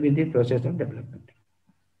 that will be the process of development.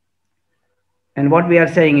 And what we are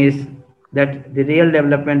saying is that the real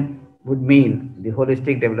development would mean, the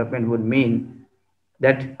holistic development would mean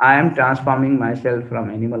that I am transforming myself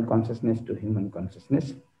from animal consciousness to human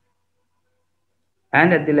consciousness.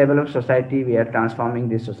 And at the level of society, we are transforming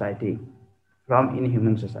this society from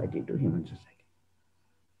inhuman society to human society.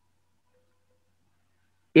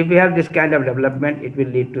 If we have this kind of development, it will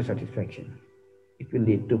lead to satisfaction. It will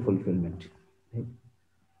lead to fulfillment. Right?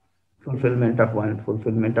 Fulfillment of one,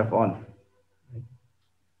 fulfillment of all. Right?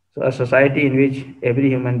 So a society in which every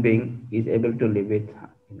human being is able to live with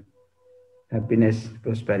happiness,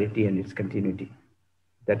 prosperity, and its continuity.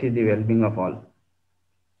 That is the well-being of all.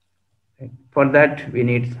 Right? For that, we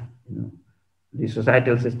need the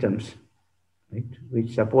societal systems, right,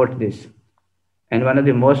 which support this. And one of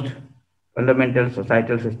the most fundamental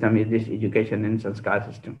societal system is this education and sanskar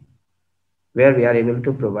system, where we are able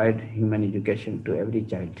to provide human education to every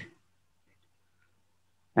child.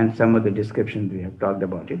 And some of the descriptions we have talked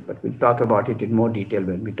about it, but we'll talk about it in more detail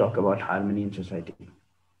when we talk about harmony in society.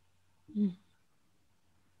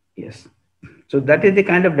 Yes. So that is the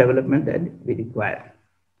kind of development that we require.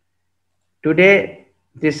 Today,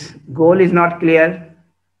 this goal is not clear.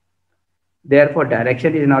 Therefore,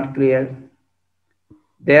 direction is not clear.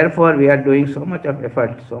 Therefore, we are doing so much of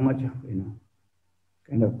effort, so much of,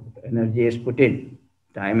 kind of energy is put in,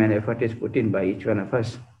 time and effort is put in by each one of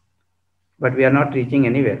us. But we are not reaching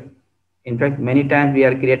anywhere. In fact, many times we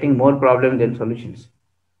are creating more problems than solutions.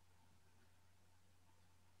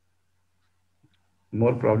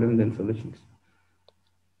 more problems than solutions.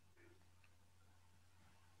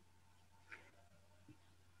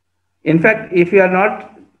 In fact, if you are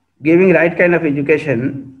not giving right kind of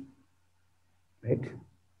education, right,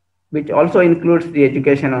 which also includes the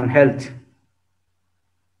education on health,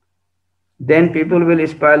 then people will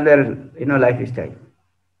spoil their lifestyle.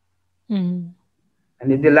 Mm.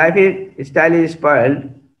 And if the lifestyle is spoiled,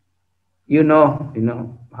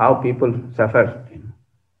 how people suffer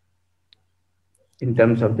in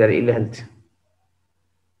terms of their ill health.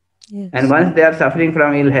 And Yes. once they are suffering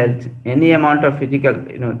from ill health, any amount of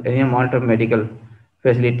any amount of medical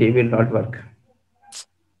facility will not work.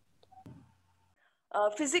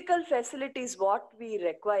 Physical facilities what we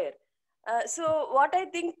require. So what I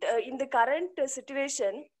think in the current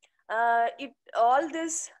situation, it all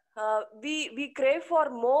this we crave for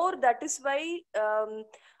more. That is why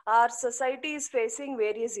our society is facing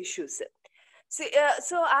various issues. See,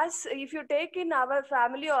 so as if you take in our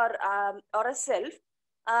family or a self,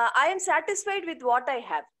 I am satisfied with what I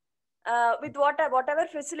have, with whatever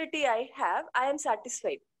facility I have, I am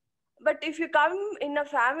satisfied. But if you come in a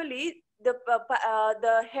family,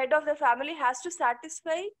 the head of the family has to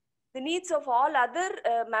satisfy the needs of all other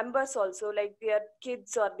members also, like their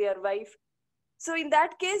kids or their wife. So in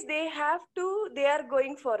that case, they are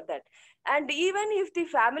going for that. And even if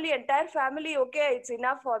the entire family, okay, it's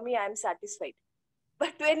enough for me, I'm satisfied.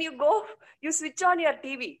 But when you go, you switch on your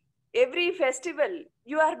TV every festival,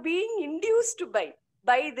 you are being induced to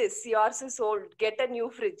buy this. Yours is old. Get a new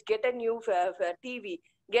fridge. Get a new TV.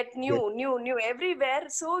 Get Yes. new everywhere.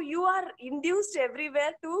 So you are induced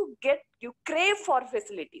everywhere to get. You crave for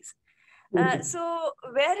facilities. So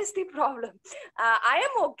where is the problem? I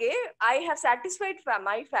am okay. I have satisfied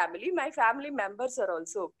my family. My family members are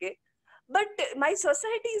also okay. But my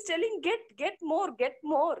society is telling get more, get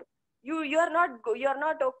more. You're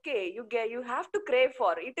not okay. You have to crave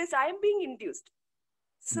for it. Is I am being induced.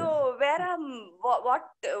 Yes. So where how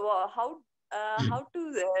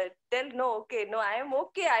to tell no, okay, no, I am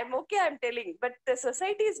okay. I'm okay. I'm telling, but the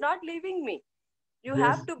society is not leaving me. You Yes.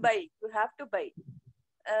 have to buy. You have to buy.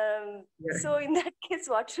 Yeah. So in that case,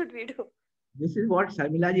 what should we do? This is what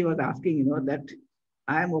Sharmilaji was asking, that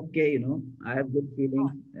I am okay, I have good feeling,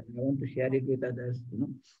 and I want to share it with others,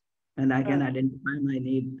 and I can Uh, identify my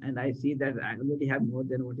need, and I see that I already have more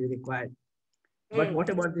than what is required. But what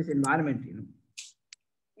about this environment?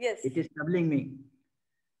 yes. It is troubling me.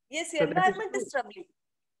 Yes, the So that is environment true. is troubling.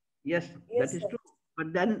 Yes, that Yes, is sir. true.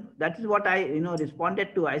 But then that is what I,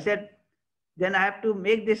 responded to. I said, then I have to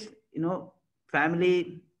make this,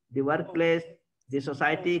 family, the Mm, workplace, the mm,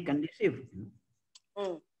 society conducive.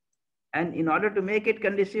 mm. And in order to make it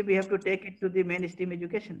conducive, we have to take it to the mainstream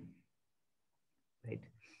education, right?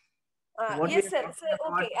 So what we Yes, are sir. So, talking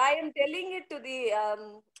about, okay, I am telling it to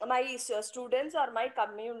the my students or my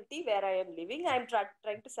community where I am living. I am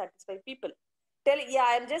trying to satisfy people. Yeah,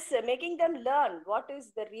 I am just making them learn what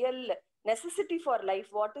is the real necessity for life,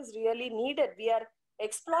 what is really needed. We are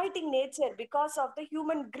exploiting nature because of the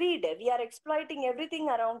human greed. We are exploiting everything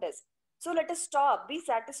around us. So let us stop. Be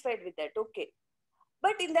satisfied with that. Okay.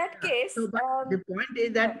 But in that yeah. case, So, but the point is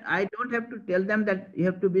uh, that I don't have to tell them that you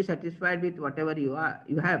have to be satisfied with whatever you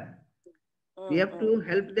have. We mm, have mm, to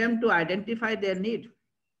help them to identify their need.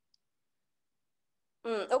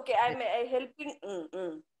 okay, I'm helping.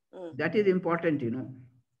 Mm, That is important,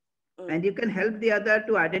 mm. And you can help the other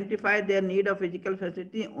to identify their need of physical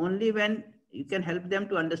facility only when you can help them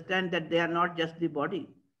to understand that they are not just the body,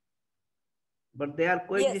 but they are Yes,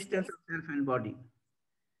 coexistence yes. of self and body.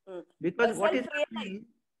 Mm. Because what is Self-realize. happening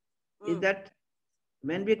is Mm, that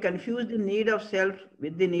when we mm, confuse the need of self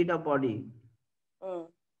with the need of body, mm.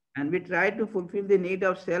 and we try to fulfill the need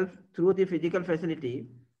of self through the physical facility,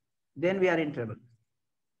 then we are in trouble.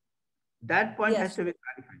 That point has Yes, to be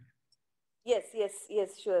clarified.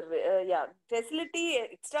 yes, sure. Yeah,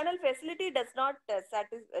 external facility does not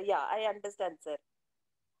satisfy. Yeah, I understand, sir.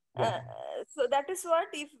 Yeah. So that is what,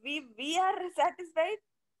 if we are satisfied,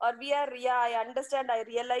 or we are, yeah, I understand, I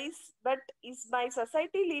realize, but is my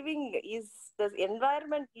society living, is the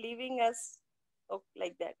environment leaving us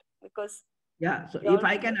like that? Because Yeah. So we if all.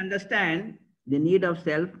 I can understand the need of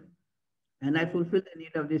self and I Mm, fulfill the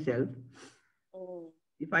need of the self, mm,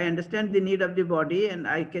 if I understand the need of the body and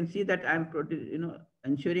I can see that I'm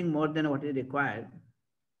ensuring more than what is required,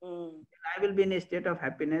 mm. then I will be in a state of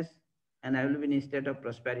happiness and I will be in a state of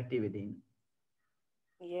prosperity within,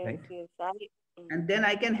 Yes, right? yes, And then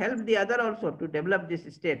I can help the other also to develop this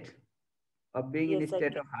state of being in a yes, I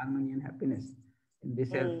state can. of harmony and happiness in the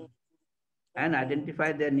self Mm, and okay.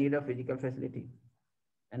 identify their need of physical facility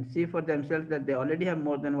and see for themselves that they already have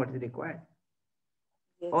more than what is required.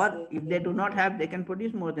 Yes, Or yes, if yes. they do not have, they can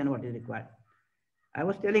produce more than what is required. I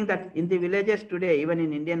was telling that in the villages today, even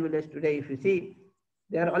in Indian village today, if you see,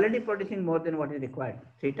 they are already producing more than what is required,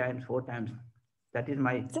 3 times, 4 times. That is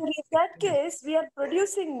my So in that experience. case, we are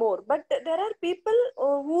producing more, but there are people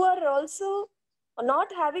who are also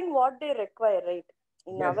not having what they require, right?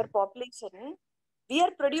 In Yes. our population, we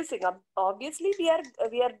are producing. Obviously, we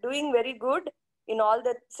are doing very good in all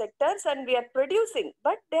the sectors, and we are producing.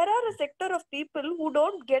 But there are a sector of people who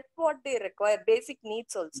don't get what they require, basic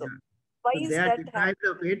needs also. Yeah. Why So they is are that deprived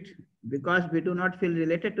happening? of it because we do not feel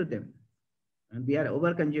related to them. And we are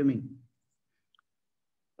over consuming.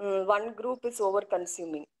 One group is over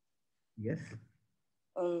consuming. Yes.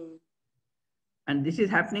 Mm. And this is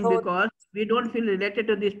happening So, because we don't feel related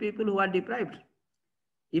to these people who are deprived.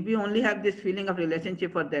 If we only have this feeling of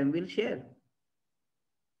relationship for them, we'll share.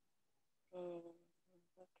 mm,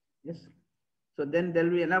 Yes. So then there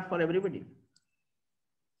will be enough for everybody.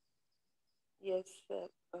 yes, sir.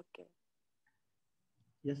 Okay.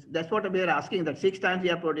 Yes. That's what we are asking, that 6 times we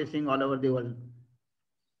are producing all over the world.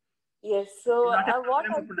 Yes. It is So, not a what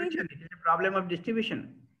problem I of feel, production, it is a problem of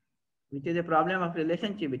distribution, which is a problem of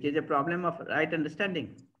relationship, which is a problem of right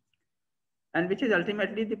understanding, and which is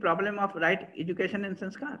ultimately the problem of right education and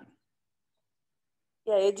sanskar.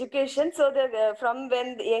 yeah, education. So the from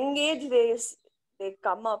when the young age they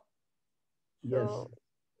come up. Yes. So,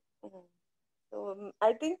 mm, so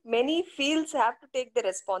I think many fields have to take the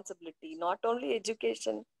responsibility, not only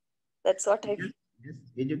education. That's what I Yes, feel. yes.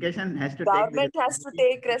 Education has to take the Government has to responsibility.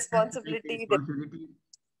 take Society has to take the responsibility. responsibility.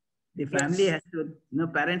 The family Yes, has to,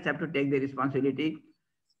 parents have to take the responsibility,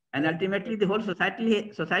 and yes, ultimately the whole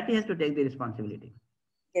society has to take the responsibility.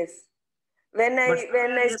 yes. When But I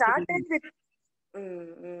when somewhere I we have to started begin. with,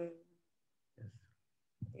 mm, mm, Yes.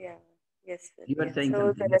 yeah, yes, sir, You were yes. saying So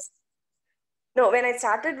something. Yes. no, when I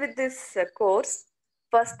started with this course,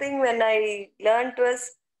 first thing when I learned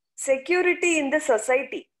was security in the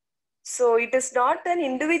society. So it is not an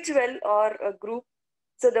individual or a group.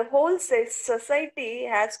 So the whole society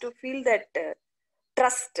has to feel that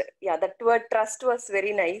trust. Yeah, that word trust was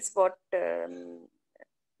very nice. What uh,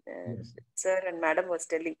 Yes. sir and madam was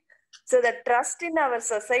telling. So the trust in our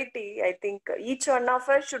society, I think each one of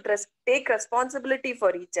us should take responsibility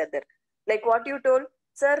for each other. Like what you told,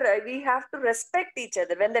 sir, we have to respect each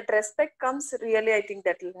other. When that respect comes, really, I think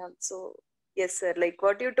that will help. So yes, sir. Like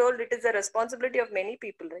what you told, it is a responsibility of many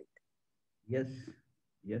people, right? Yes.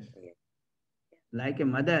 Yes. Yeah. Like a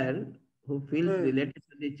mother who feels Mm, related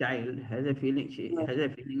to the child has a feeling. She mm, has a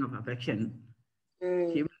feeling of affection.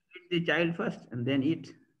 She mm, will feed the child first and then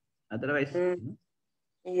eat. Otherwise, mm.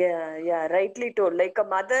 Yeah, yeah, rightly told. Like a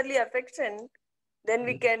motherly affection, then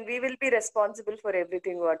yes. we will be responsible for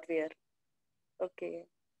everything what we are. Okay.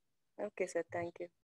 Okay, sir. Thank you.